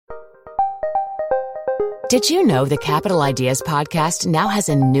Did you know the Capital Ideas podcast now has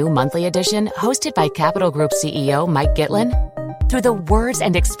a new monthly edition hosted by Capital Group CEO Mike Gitlin? Through the words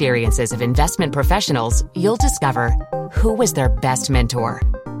and experiences of investment professionals, you'll discover who was their best mentor,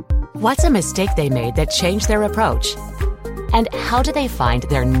 what's a mistake they made that changed their approach, and how do they find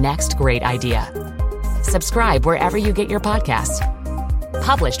their next great idea. Subscribe wherever you get your podcasts.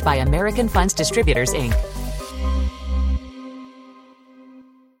 Published by American Funds Distributors, Inc.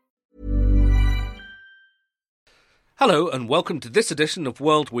 Hello and welcome to this edition of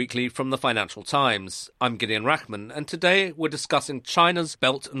World Weekly from the Financial Times. I'm Gideon Rachman and today we're discussing China's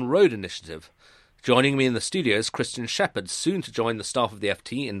Belt and Road Initiative. Joining me in the studio is Christian Shepherd, soon to join the staff of the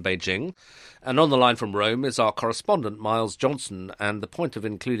FT in Beijing. And on the line from Rome is our correspondent, Miles Johnson, and the point of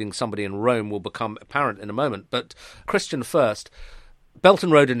including somebody in Rome will become apparent in a moment. But Christian first, Belt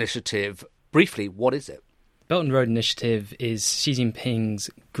and Road Initiative, briefly, what is it? Belt and Road Initiative is Xi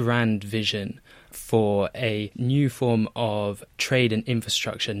Jinping's grand vision for a new form of trade and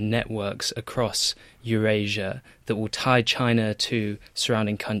infrastructure networks across Eurasia that will tie China to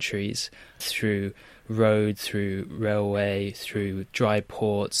surrounding countries through road, through railway, through dry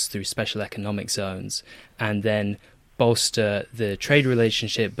ports, through special economic zones, and then bolster the trade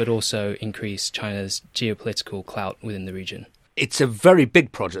relationship but also increase China's geopolitical clout within the region. It's a very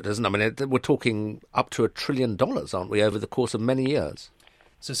big project, isn't it? I mean, we're talking up to $1 trillion, aren't we, over the course of many years?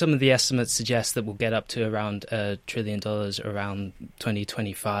 So some of the estimates suggest that we'll get up to around $1 trillion around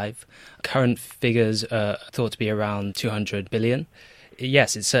 2025. Current figures are thought to be around 200 billion.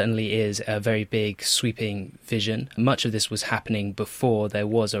 Yes, it certainly is a very big, sweeping vision. Much of this was happening before there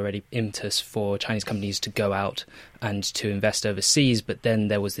was already impetus for Chinese companies to go out and to invest overseas, but then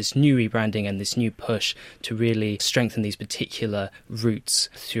there was this new rebranding and this new push to really strengthen these particular routes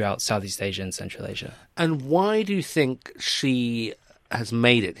throughout Southeast Asia and Central Asia. And why do you think Xi has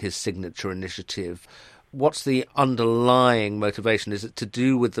made it his signature initiative? What's the underlying motivation? Is it to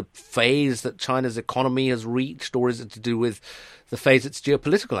do with the phase that China's economy has reached, or is it to do with the phase its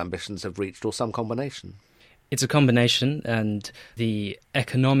geopolitical ambitions have reached, or some combination? It's a combination, and the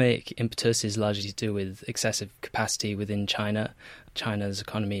economic impetus is largely to do with excessive capacity within China. China's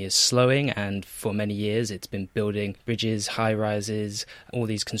economy is slowing, and for many years it's been building bridges, high-rises, all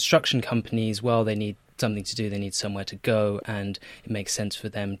these construction companies. Well, they need something to do, they need somewhere to go, and it makes sense for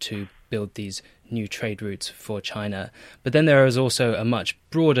them to build these new trade routes for China. But then there is also a much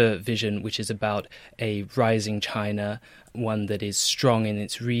broader vision, which is about a rising China, one that is strong in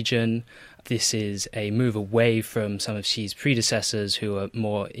its region. This is a move away from some of Xi's predecessors who are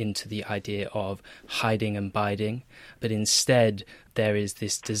more into the idea of hiding and biding. But instead, there is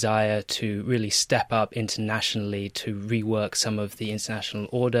this desire to really step up internationally to rework some of the international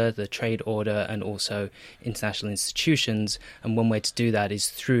order, the trade order, and also international institutions. And one way to do that is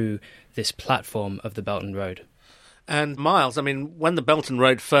through this platform of the Belt and Road. And Miles, I mean, when the Belt and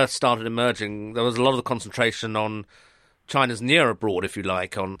Road first started emerging, there was a lot of the concentration on China's near abroad, if you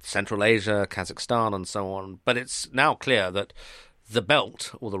like, on Central Asia, Kazakhstan, and so on. But it's now clear that the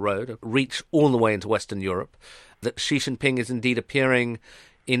Belt, or the Road, reach all the way into Western Europe, that Xi Jinping is indeed appearing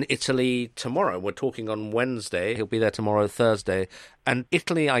in Italy tomorrow. We're talking on Wednesday. He'll be there tomorrow, Thursday. And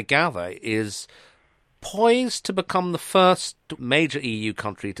Italy, I gather, is poised to become the first major EU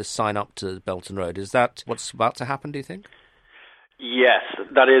country to sign up to Belt and Road. Is that what's about to happen, do you think? Yes,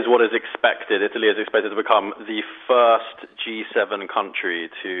 that is what is expected. Italy is expected to become the first G7 country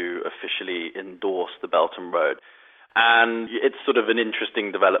to officially endorse the Belt and Road. And it's sort of an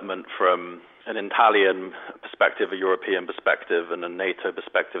interesting development from an Italian perspective, a European perspective, and a NATO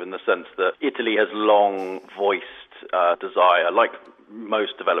perspective, in the sense that Italy has long voiced desire, like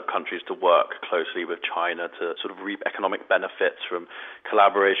most developed countries, to work closely with China to sort of reap economic benefits from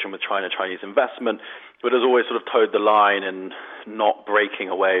collaboration with China-Chinese investment, but has always sort of towed the line in not breaking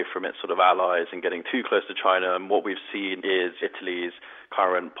away from its sort of allies and getting too close to China. And what we've seen is Italy's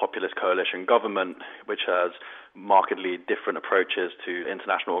current populist coalition government, which has markedly different approaches to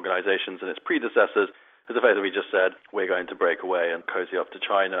international organizations than its predecessors, has effectively just said, we're going to break away and cozy up to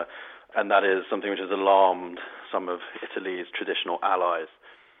China. And that is something which has alarmed some of Italy's traditional allies.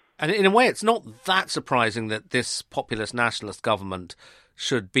 And in a way, it's not that surprising that this populist nationalist government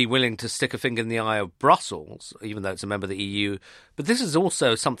should be willing to stick a finger in the eye of Brussels, even though it's a member of the EU. But this is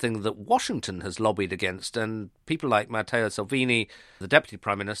also something that Washington has lobbied against, and people like Matteo Salvini, the Deputy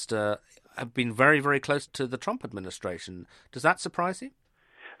Prime Minister, have been very, very close to the Trump administration. Does that surprise you?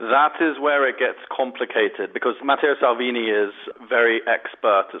 That is where it gets complicated, because Matteo Salvini is very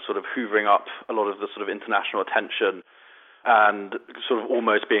expert at sort of hoovering up a lot of the sort of international attention and sort of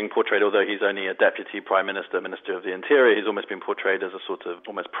almost being portrayed, although he's only a deputy prime minister, minister of the interior, he's almost been portrayed as a sort of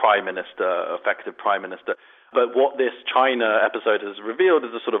almost prime minister, effective prime minister. But what this China episode has revealed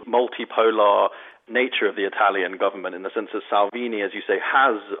is a sort of multipolar nature of the Italian government, in the sense that Salvini, as you say,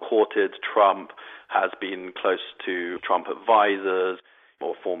 has courted Trump, has been close to Trump advisors,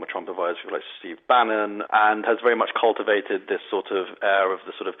 or former Trump advisors like Steve Bannon, and has very much cultivated this sort of air of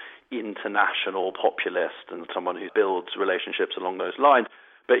the sort of international populist and someone who builds relationships along those lines.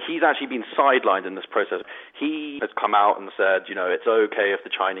 But he's actually been sidelined in this process. He has come out and said, it's okay if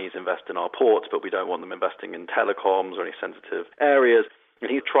the Chinese invest in our ports, but we don't want them investing in telecoms or any sensitive areas. And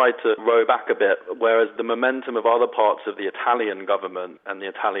he tried to row back a bit, whereas the momentum of other parts of the Italian government and the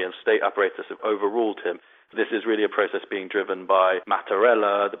Italian state apparatus have overruled him. This is really a process being driven by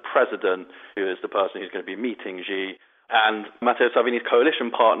Mattarella, the president, who is the person who's going to be meeting Xi, and Matteo Salvini's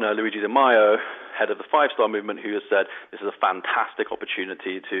coalition partner, Luigi Di Maio, head of the Five Star Movement, who has said this is a fantastic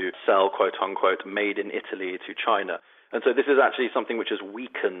opportunity to sell, quote-unquote, made in Italy to China. And so this is actually something which has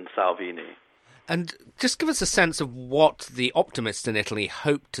weakened Salvini. And just give us a sense of what the optimists in Italy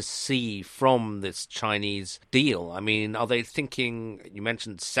hope to see from this Chinese deal. I mean, are they thinking, you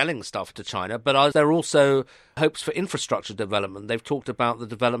mentioned selling stuff to China, but are there also hopes for infrastructure development? They've talked about the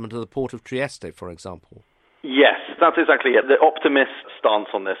development of the port of Trieste, for example. Yes, that's exactly it. The optimist stance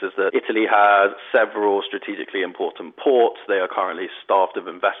on this is that Italy has several strategically important ports. They are currently starved of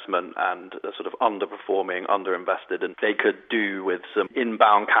investment and are sort of underperforming, underinvested, and they could do with some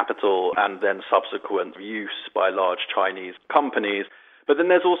inbound capital and then subsequent use by large Chinese companies. But then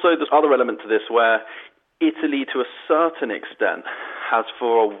there's also this other element to this where Italy, to a certain extent, has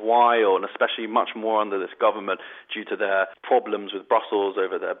for a while, and especially much more under this government, due to their problems with Brussels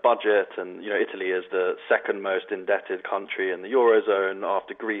over their budget, and Italy is the second most indebted country in the Eurozone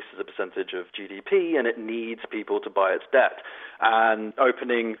after Greece as a percentage of GDP, and it needs people to buy its debt. And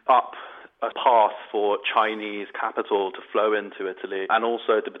opening up a path for Chinese capital to flow into Italy and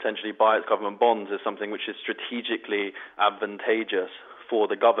also to potentially buy its government bonds is something which is strategically advantageous for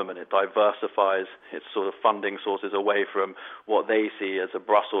the government. It diversifies its sort of funding sources away from what they see as a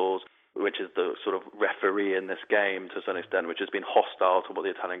Brussels, which is the sort of referee in this game to some extent, which has been hostile to what the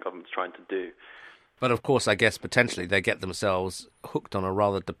Italian government's trying to do. But of course, I guess potentially they get themselves hooked on a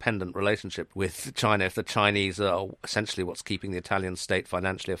rather dependent relationship with China if the Chinese are essentially what's keeping the Italian state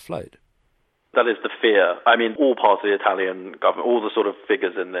financially afloat. That is the fear. I mean, all parts of the Italian government, all the sort of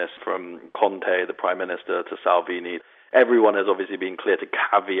figures in this, from Conte, the Prime Minister, to Salvini, everyone has obviously been clear to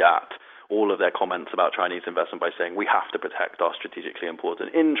caveat all of their comments about Chinese investment by saying we have to protect our strategically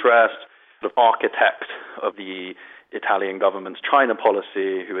important interests. The architect of the Italian government's China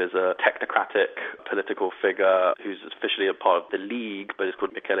policy, who is a technocratic political figure who's officially a part of the League, but is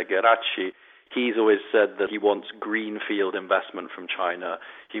called Michele Geraci, he's always said that he wants greenfield investment from China.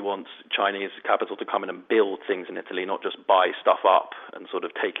 He wants Chinese capital to come in and build things in Italy, not just buy stuff up and sort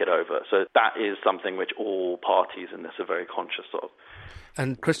of take it over. So that is something which all parties in this are very conscious of.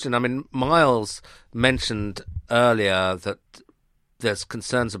 And Christian, I mean, Miles mentioned earlier that there's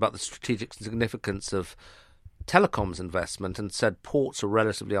concerns about the strategic significance of telecoms investment and said ports are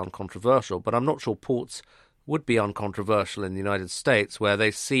relatively uncontroversial, but I'm not sure ports would be uncontroversial in the United States, where they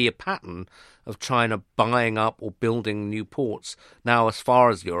see a pattern of China buying up or building new ports now as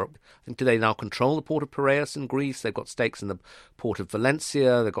far as Europe. I think, do they now control the port of Piraeus in Greece? They've got stakes in the port of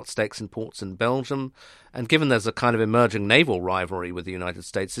Valencia. They've got stakes in ports in Belgium. And given there's a kind of emerging naval rivalry with the United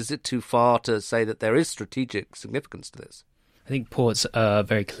States, is it too far to say that there is strategic significance to this? I think ports are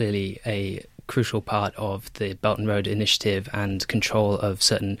very clearly a crucial part of the Belt and Road Initiative, and control of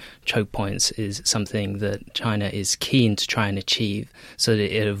certain choke points is something that China is keen to try and achieve so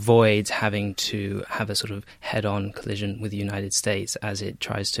that it avoids having to have a sort of head-on collision with the United States as it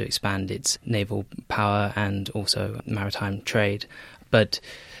tries to expand its naval power and also maritime trade. But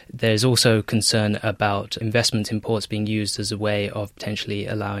there's also concern about investment in ports being used as a way of potentially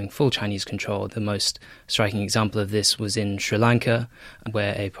allowing full Chinese control. The most striking example of this was in Sri Lanka,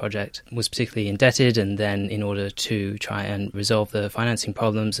 where a project was particularly indebted, and then in order to try and resolve the financing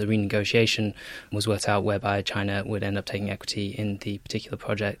problems, a renegotiation was worked out whereby China would end up taking equity in the particular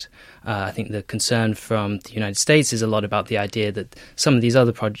project. I think the concern from the United States is a lot about the idea that some of these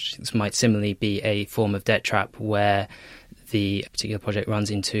other projects might similarly be a form of debt trap, where the particular project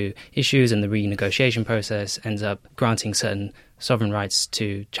runs into issues and the renegotiation process ends up granting certain sovereign rights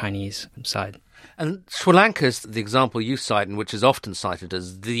to Chinese side. And Sri Lanka is the example you cite, and which is often cited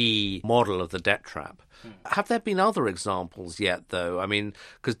as the model of the debt trap. Have there been other examples yet, though? I mean,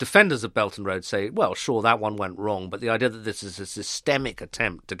 because defenders of Belt and Road say, well, sure, that one went wrong, but the idea that this is a systemic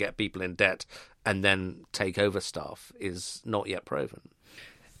attempt to get people in debt and then take over stuff is not yet proven.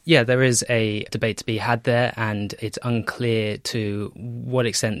 Yeah, there is a debate to be had there, and it's unclear to what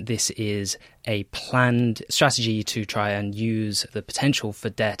extent this is a planned strategy to try and use the potential for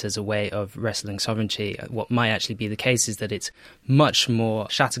debt as a way of wresting sovereignty. What might actually be the case is that it's much more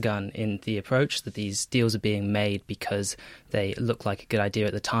scattergun in the approach, that these deals are being made because they look like a good idea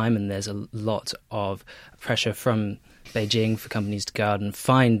at the time, and there's a lot of pressure from Beijing for companies to go out and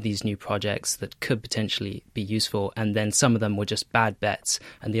find these new projects that could potentially be useful, and then some of them were just bad bets,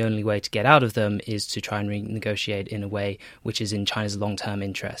 and the only way to get out of them is to try and renegotiate in a way which is in China's long-term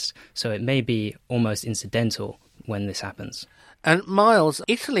interest. So it may be almost incidental when this happens. And Miles,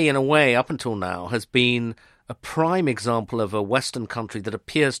 Italy in a way up until now has been a prime example of a Western country that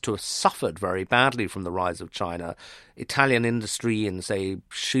appears to have suffered very badly from the rise of China. Italian industry in, say,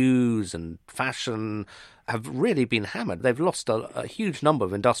 shoes and fashion have really been hammered. They've lost a huge number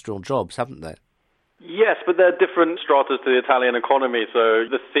of industrial jobs, haven't they? Yes, but there are different stratas to the Italian economy. So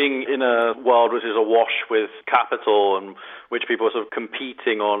the thing in a world which is awash with capital and which people are sort of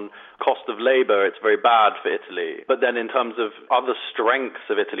competing on cost of labor, it's very bad for Italy. But then in terms of other strengths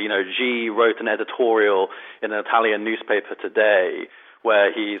of Italy, G wrote an editorial in an Italian newspaper today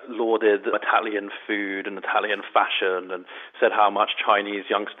where he lauded Italian food and Italian fashion and said how much Chinese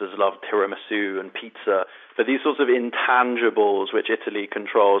youngsters love tiramisu and pizza. But these sorts of intangibles which Italy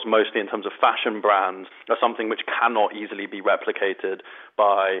controls, mostly in terms of fashion brands, are something which cannot easily be replicated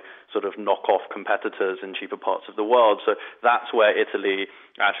by sort of knockoff competitors in cheaper parts of the world. So that's where Italy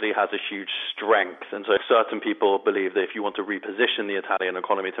actually has a huge strength. And so certain people believe that if you want to reposition the Italian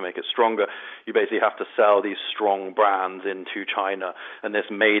economy to make it stronger, you basically have to sell these strong brands into China. And this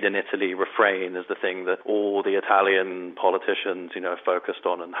made in Italy refrain is the thing that all the Italian politicians, focused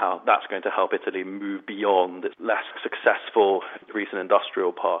on, and how that's going to help Italy move beyond its less successful recent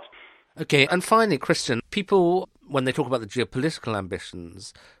industrial past. Okay, and finally, Christian, people, when they talk about the geopolitical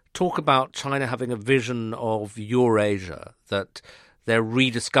ambitions, talk about China having a vision of Eurasia, that they're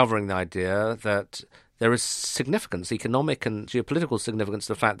rediscovering the idea that there is significance, economic and geopolitical significance,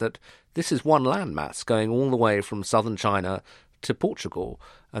 to the fact that this is one landmass going all the way from southern China to Portugal,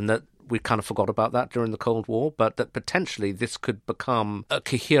 and that we kind of forgot about that during the Cold War, but that potentially this could become a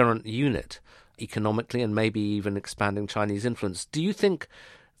coherent unit economically and maybe even expanding Chinese influence. Do you think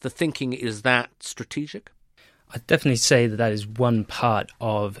the thinking is that strategic? I'd definitely say that is one part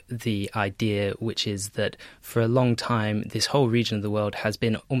of the idea, which is that for a long time, this whole region of the world has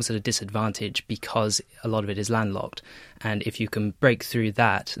been almost at a disadvantage because a lot of it is landlocked. And if you can break through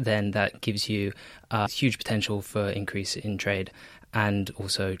that, then that gives you a huge potential for increase in trade, and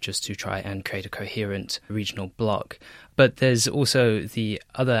also just to try and create a coherent regional bloc. But there's also the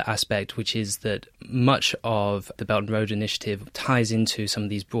other aspect, which is that much of the Belt and Road Initiative ties into some of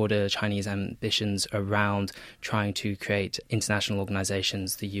these broader Chinese ambitions around trying to create international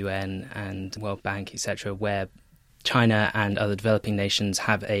organizations, the UN and World Bank, etc., where China and other developing nations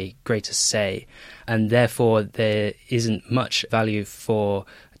have a greater say. And therefore, there isn't much value for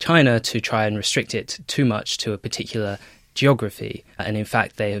China to try and restrict it too much to a particular geography. And in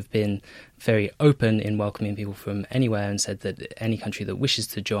fact, they have been very open in welcoming people from anywhere and said that any country that wishes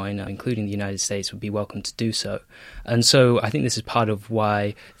to join, including the United States, would be welcome to do so. And so I think this is part of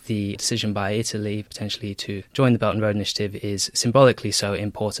why the decision by Italy potentially to join the Belt and Road Initiative is symbolically so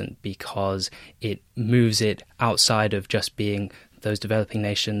important, because it moves it outside of just being those developing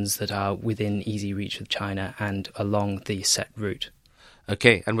nations that are within easy reach of China and along the set route.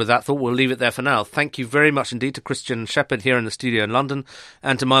 Okay, and with that thought, we'll leave it there for now. Thank you very much indeed to Christian Shepherd here in the studio in London,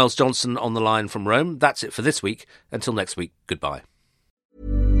 and to Miles Johnson on the line from Rome. That's it for this week. Until next week, goodbye.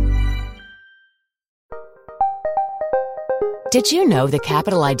 Did you know the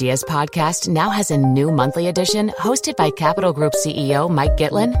Capital Ideas podcast now has a new monthly edition hosted by Capital Group CEO Mike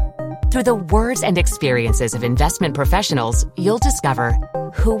Gitlin? Through the words and experiences of investment professionals, you'll discover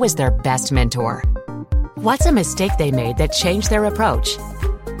who was their best mentor, what's a mistake they made that changed their approach,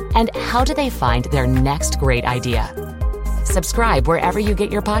 and how do they find their next great idea. Subscribe wherever you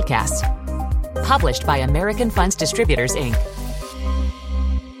get your podcasts. Published by American Funds Distributors, Inc.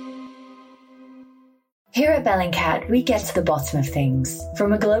 Here at Bellingcat, we get to the bottom of things.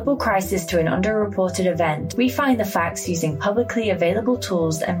 From a global crisis to an underreported event, we find the facts using publicly available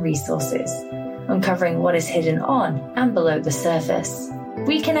tools and resources, uncovering what is hidden on and below the surface.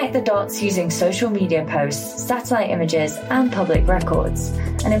 We connect the dots using social media posts, satellite images, and public records,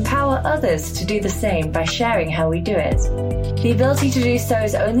 and empower others to do the same by sharing how we do it. The ability to do so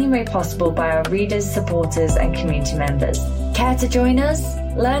is only made possible by our readers, supporters, and community members. Care to join us?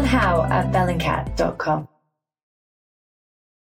 Learn how at bellingcat.com.